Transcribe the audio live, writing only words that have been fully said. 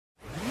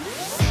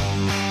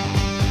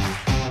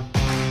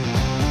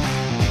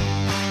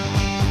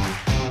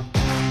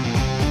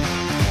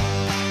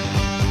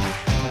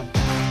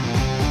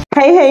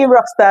Hey,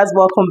 rockstars,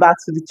 welcome back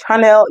to the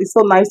channel. It's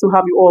so nice to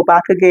have you all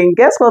back again.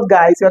 Guess what,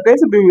 guys? You're going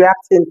to be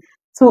reacting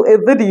to a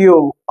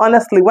video.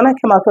 Honestly, when I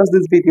came across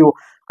this video,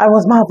 I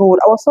was marveled.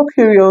 I was so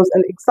curious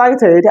and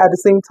excited at the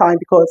same time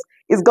because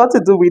it's got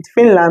to do with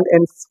Finland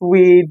and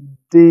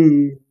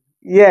Sweden.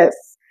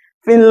 Yes,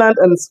 Finland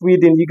and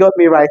Sweden. You got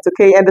me right,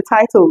 okay? And the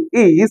title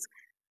is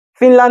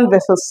Finland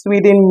versus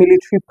Sweden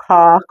military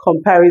power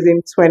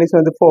comparison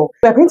 2024.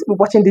 We are going to be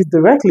watching this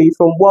directly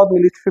from World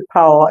Military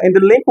Power, and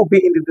the link will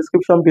be in the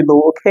description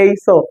below. Okay,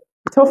 so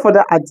without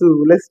further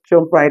ado, let's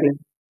jump right in.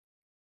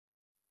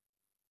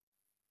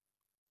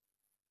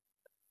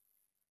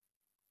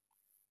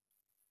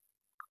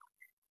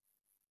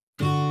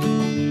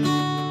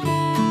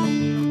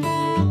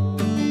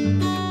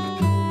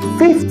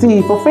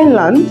 $50 for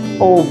Finland.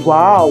 Oh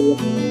wow.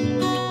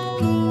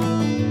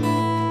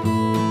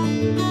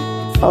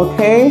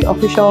 Okay,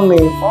 official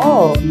name.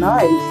 Oh,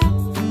 nice.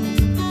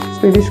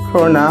 Swedish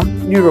krona,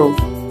 euro.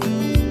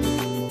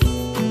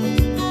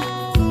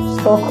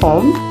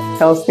 Stockholm,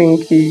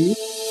 Helsinki.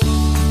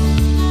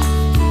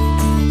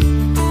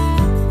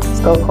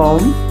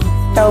 Stockholm,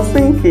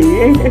 Helsinki.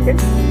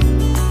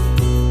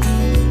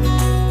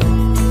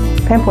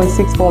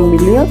 10.64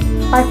 million,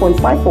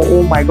 5.54.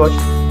 Oh my gosh,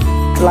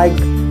 like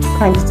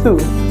times 2.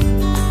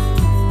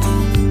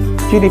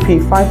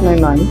 GDP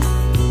 599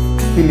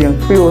 billion,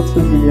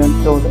 302 billion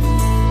dollars.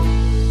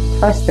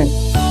 Interesting.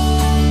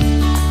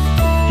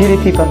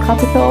 GDP per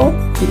capita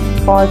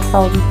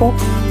 55,004.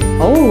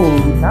 Oh,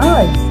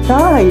 nice,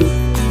 guys.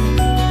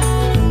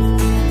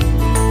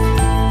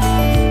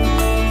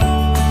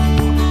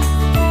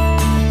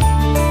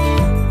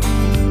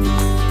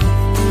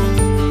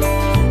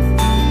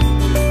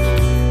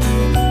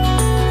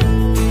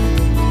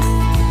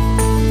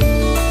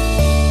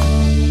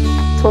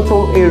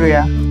 Total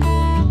area.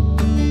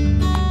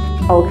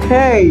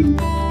 Okay.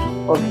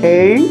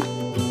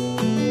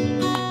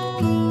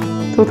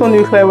 Total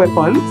nuclear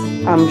weapons.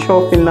 I'm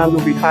sure Finland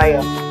will be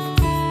higher.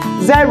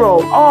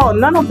 0. Oh,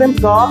 none of them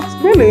got.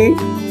 Really?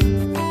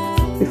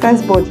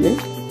 Defense budget.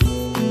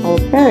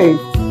 Okay.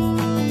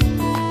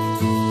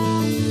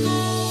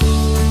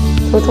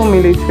 Total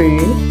military.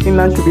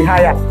 Finland should be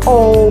higher.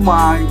 Oh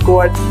my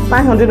god.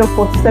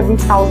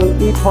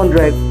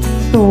 947,800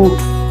 to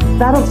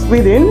that of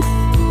Sweden.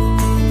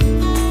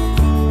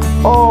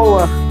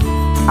 Oh,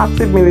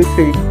 active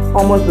military.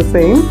 Almost the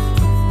same.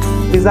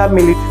 Reserve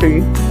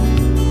military.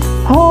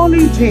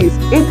 Holy jeez,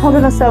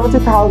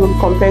 870,000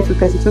 compared to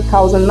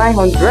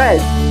 32,900.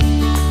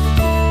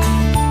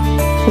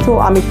 Total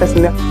army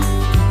personnel.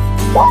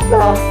 What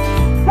the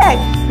heck,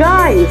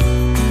 guys?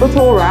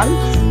 Total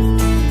ranks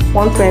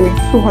 120,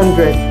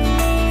 200.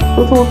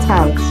 Total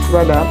tanks,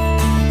 rather.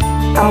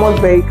 Armored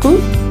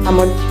vehicles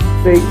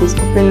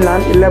for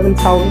Finland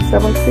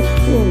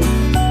 11,716.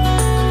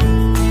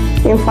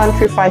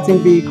 Infantry fighting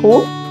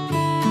vehicle.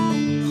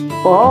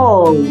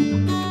 Oh,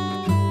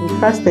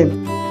 interesting.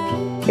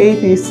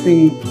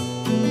 APC.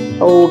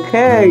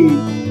 Okay.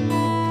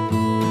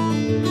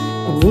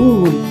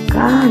 Ooh,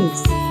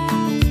 guys,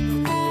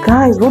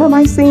 what am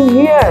I seeing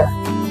here?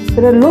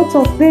 There are lots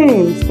of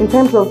things in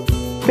terms of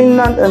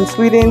Finland and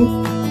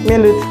Sweden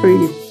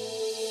military.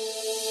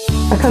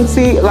 I can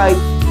see, like,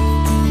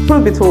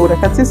 truth be told, I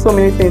can see so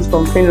many things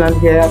from Finland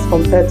here as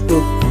compared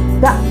to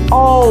that.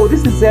 Oh,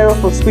 this is 0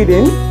 for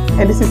Sweden,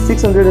 and this is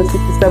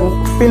 667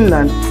 for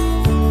Finland.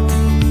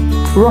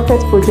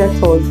 Rocket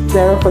projectors,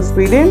 0 for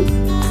Sweden.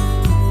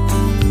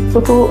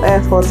 Total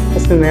Air Force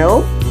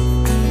personnel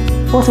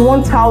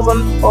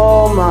 41,000.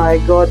 Oh my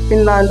god,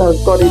 Finland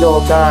has got it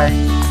all, guys.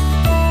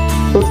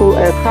 Total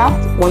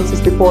aircraft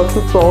 164,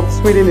 212.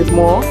 Sweden is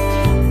more.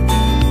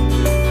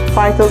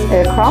 Fighters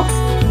aircraft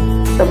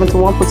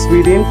 71 for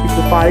Sweden,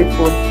 55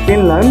 for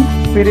Finland.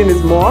 Sweden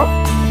is more.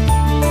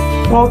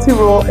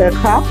 Multi-role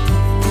aircraft.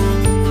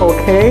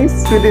 Okay,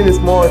 Sweden is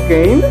more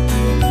again.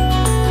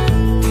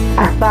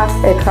 Attack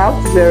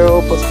aircraft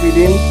 0 for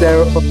Sweden,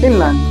 0 for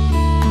Finland.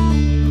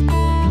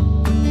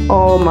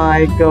 Oh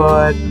my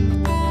god.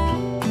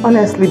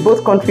 Honestly,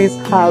 both countries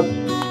have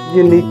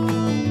unique,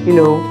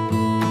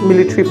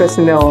 military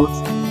personnel.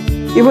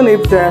 Even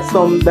if there are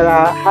some that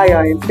are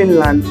higher in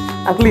Finland,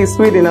 at least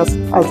Sweden has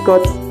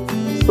got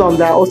some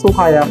that are also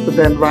higher for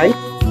them, right?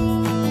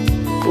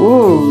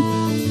 Ooh.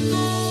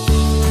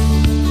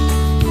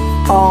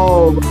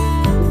 Oh,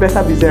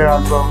 better be 0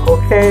 as well,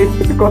 okay?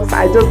 Because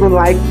I just don't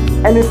like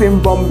anything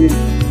bombing.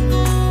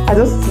 I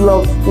just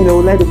love,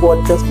 let the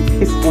world just be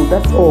peaceful,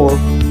 that's all.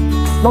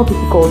 Not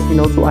difficult,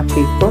 to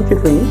achieve, don't you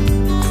think?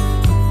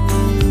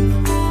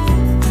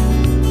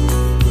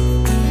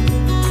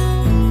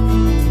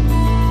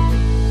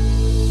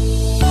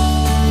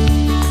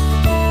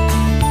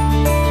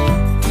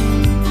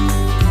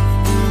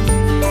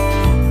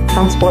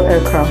 Transport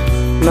aircraft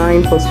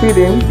 9 for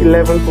Sweden,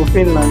 11 for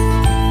Finland.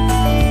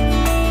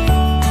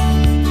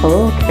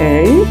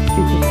 Okay,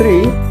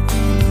 53,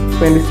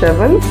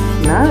 27,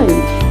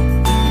 nice.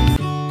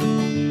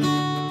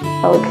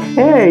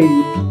 Okay.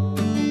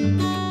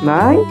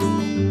 Nice.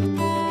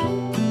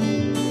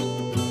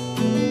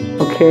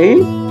 Okay.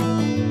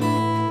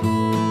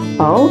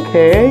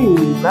 Okay,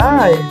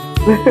 nice.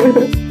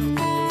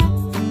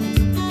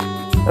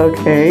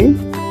 Okay,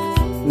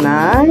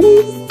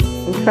 nice.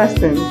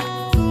 Interesting.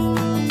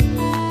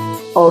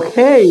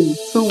 Okay,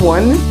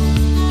 2-1,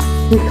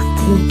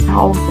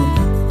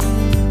 16,000.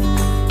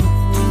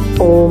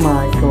 Oh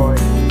my god.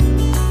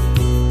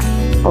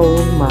 Oh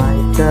my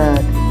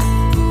god.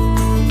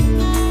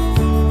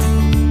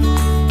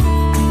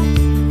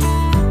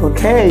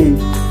 Okay,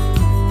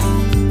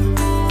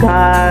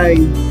 guys,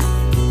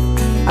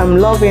 I'm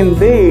loving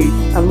this.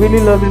 I'm really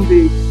loving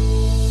this.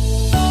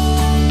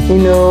 You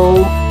know,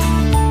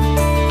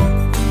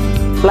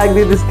 like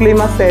the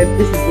disclaimer said,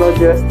 this is not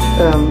just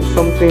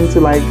something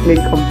to like make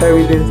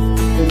comparisons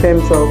in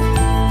terms of,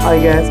 I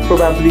guess,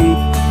 probably,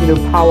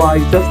 power.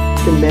 It's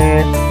just a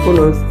mere, who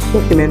knows,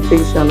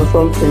 documentation or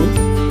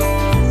something.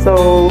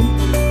 So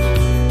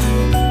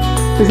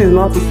this is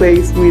not to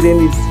say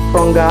Sweden is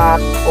stronger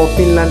or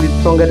Finland is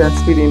stronger than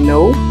Sweden.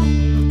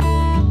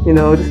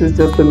 No, this is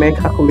just a mere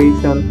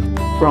calculation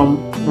from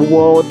the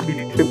World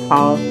Military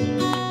Power,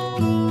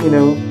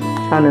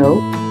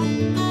 channel.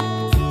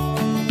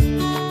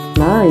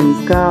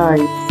 Nice,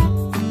 guys.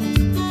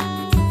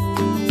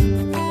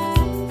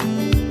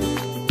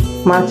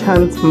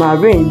 Merchant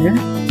Marine.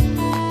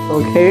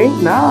 Okay,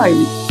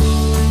 nice.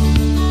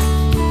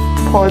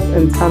 Ports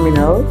and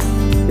terminals.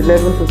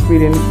 11 for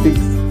Sweden, 6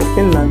 for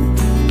Finland.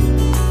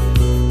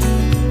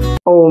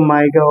 Oh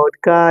my god,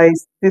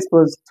 guys, this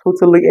was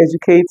totally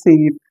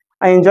educative.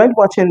 I enjoyed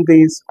watching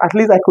this. At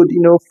least I could,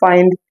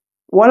 find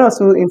one or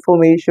two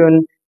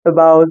information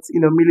about,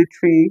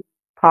 military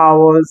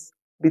powers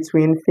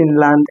between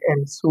Finland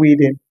and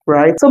Sweden,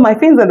 right? So my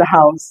friends in the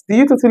house, do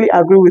you totally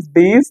agree with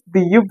this? Do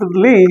you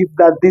believe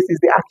that this is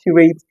the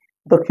accurate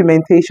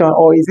documentation,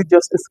 or is it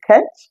just a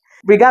sketch?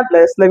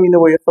 Regardless, let me know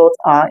what your thoughts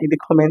are in the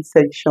comment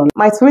section.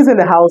 My twins in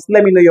the house,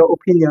 let me know your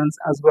opinions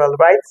as well,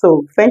 right?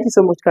 So thank you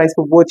so much, guys,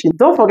 for watching.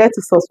 Don't forget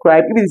to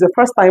subscribe if it is your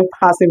first time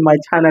passing my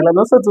channel, and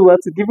also do well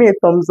to give me a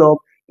thumbs up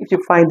if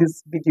you find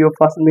this video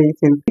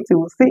fascinating. We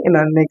will see you in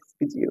our next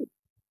video.